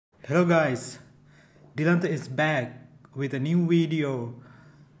Hello guys, Dilantha is back with a new video.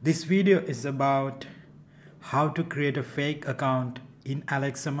 This video is about how to create a fake account in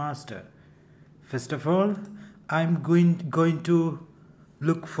AlexaMaster. First of all, I'm going to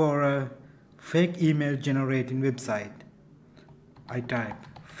look for a fake email generating website. I type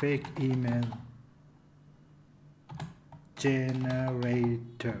fake email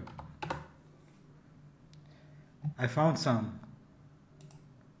generator. I found some.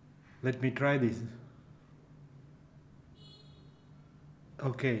 Let me try this.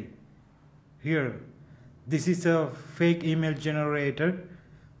 Okay, here, this is a fake email generator.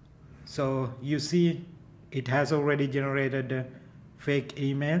 So you see it has already generated a fake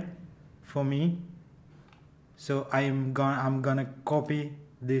email for me. So I'm gonna copy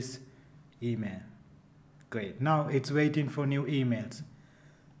this email. Great, now it's waiting for new emails.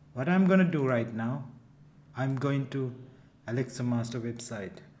 What I'm gonna do right now, I'm going to AlexaMaster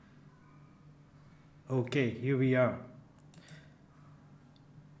website. Okay, here we are.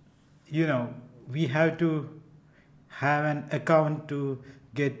 We have to have an account to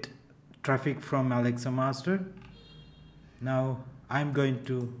get traffic from AlexaMaster. Now I'm going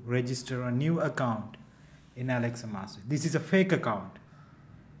to register a new account in AlexaMaster. This is a fake account.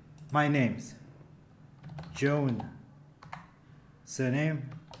 My name's Joan.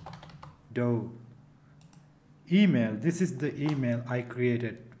 Surname Doe. Email. This is the email I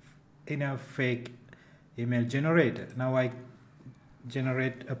created in a fake email generator. Now I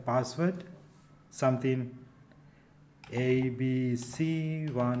generate a password, something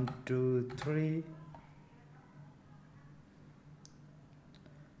ABC123.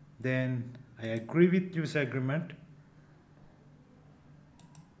 Then I agree with user agreement.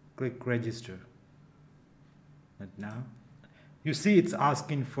 Click register. But now you see it's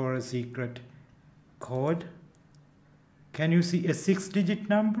asking for a secret code. Can you see a 6-digit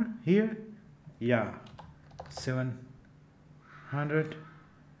number here? Yeah,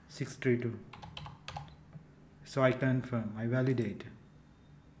 700-632. So I confirm, I validate.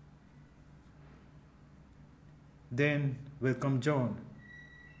 Then welcome John.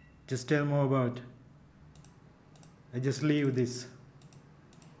 Just tell more about. I just leave this.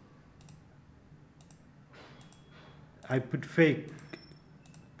 I put fake.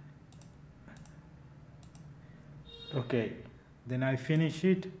 Okay, then I finish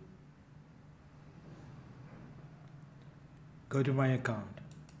it. Go to my account.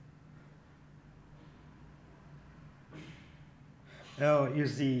 Oh, you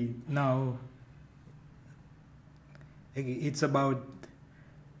see now it's about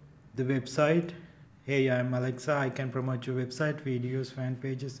the website. Hey, I'm Alexa. I can promote your website, videos, fan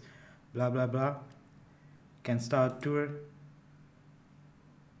pages, blah blah blah. Can start tour.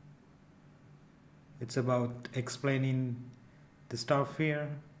 It's about explaining the stuff here.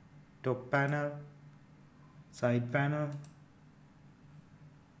 Top panel, side panel,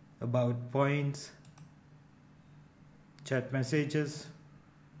 about points, chat messages,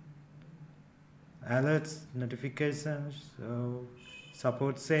 alerts, notifications,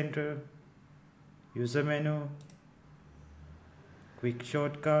 support center, user menu, quick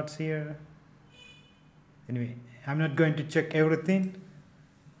shortcuts here. Anyway, I'm not going to check everything.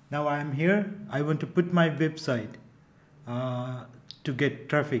 Now I'm here. I want to put my website to get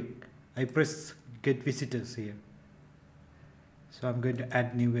traffic. I press get visitors here. So I'm going to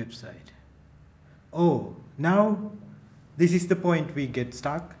add new website. Oh, now this is the point we get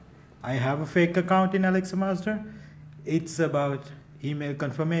stuck. I have a fake account in AlexaMaster. It's about email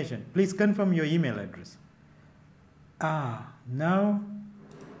confirmation. Please confirm your email address. Now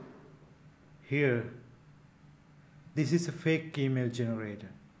here, this is a fake email generator.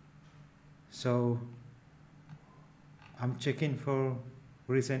 So I'm checking for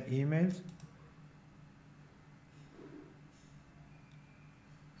recent emails.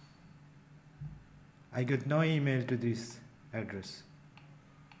 I got no email to this address.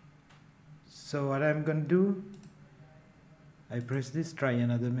 So what I'm going to do, I press this, try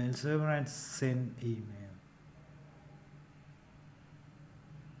another mail server and send email.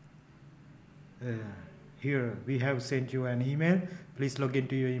 Here we have sent you an email. Please log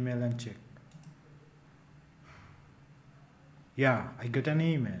into your email and check. Yeah, I got an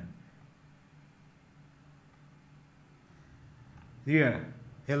email. Here,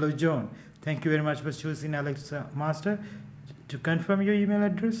 hello John. Thank you very much for choosing AlexaMaster. To confirm your email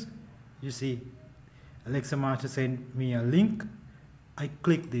address, you see, AlexaMaster sent me a link. I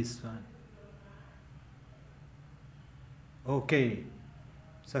click this one. Okay,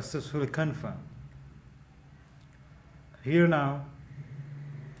 successfully confirmed. Here now,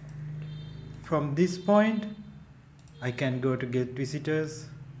 from this point, I can go to get visitors,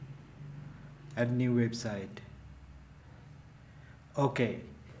 add new website. Okay,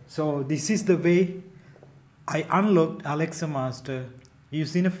 so this is the way I unlocked AlexaMaster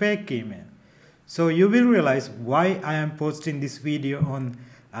using a fake email. So you will realize why I am posting this video on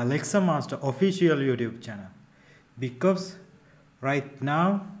AlexaMaster official YouTube channel. Because right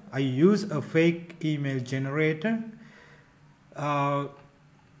now I use a fake email generator.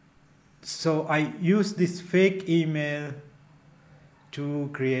 So I use this fake email to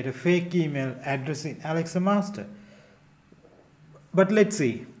create a fake email address in AlexaMaster. But let's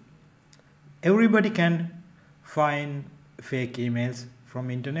see, everybody can find fake emails from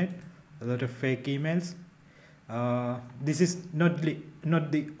internet, a lot of fake emails. This is not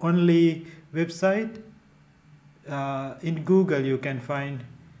the only website. In Google you can find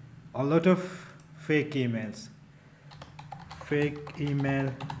a lot of fake emails, fake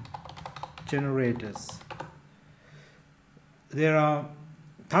email generators. There are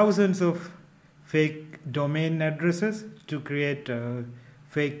thousands of fake domain addresses to create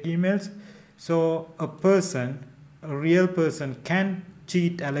fake emails. So a real person can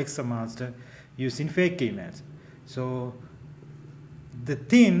cheat AlexaMaster using fake emails. So the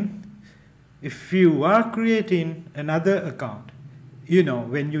thing, if you are creating another account, you know,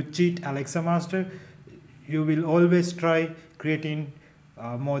 when you cheat AlexaMaster, you will always try creating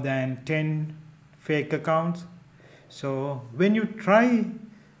more than 10 fake accounts. So when you try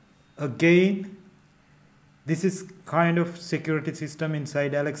again, this is kind of security system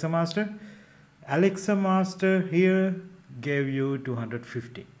inside AlexaMaster. AlexaMaster here gave you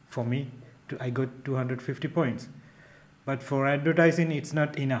 250. For me, I got 250 points. But for advertising, it's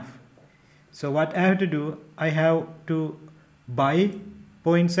not enough. So what I have to do, I have to buy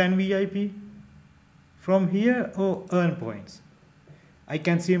points and VIP from here or earn points. I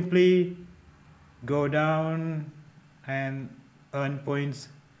can simply go down and earn points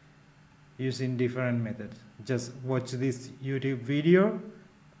using different methods. Just watch this YouTube video,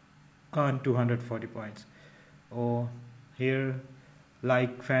 earn 240 points. Or here,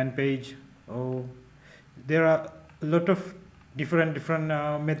 like fan page. Or there are a lot of different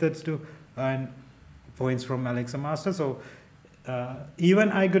methods to earn points from AlexaMaster. So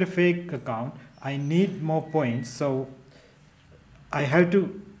even I got a fake account, I need more points. So I have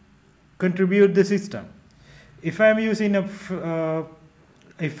to contribute the system. If I'm using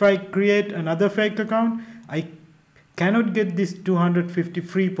if I create another fake account, I cannot get this 250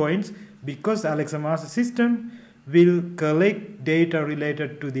 free points because AlexaMaster system will collect data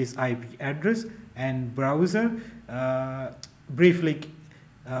related to this IP address and browser. Briefly,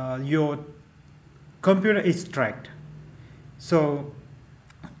 your computer is tracked. So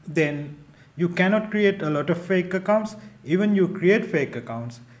then you cannot create a lot of fake accounts. Even you create fake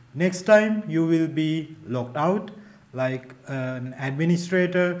accounts, next time you will be locked out, like an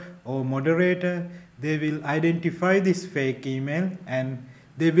administrator or moderator. They will identify this fake email and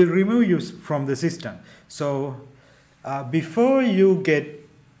they will remove you from the system. So before you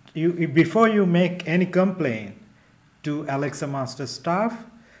make any complaint to AlexaMaster staff,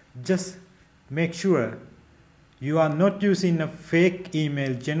 just make sure you are not using a fake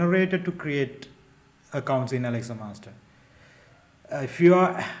email generator to create accounts in AlexaMaster. If you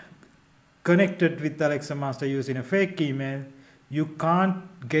are connected with AlexaMaster using a fake email, you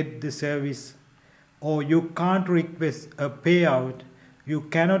can't get the service, or you can't request a payout. You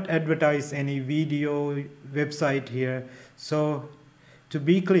cannot advertise any video website here. So to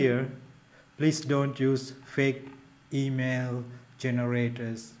be clear, please don't use fake email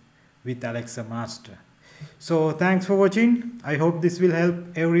generators with AlexaMaster. So thanks for watching. I hope this will help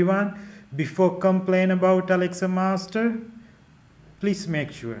everyone. Before complain about AlexaMaster, please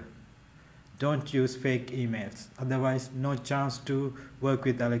make sure don't use fake emails. Otherwise, no chance to work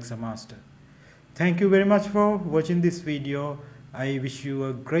with AlexaMaster. Thank you very much for watching this video. I wish you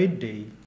a great day.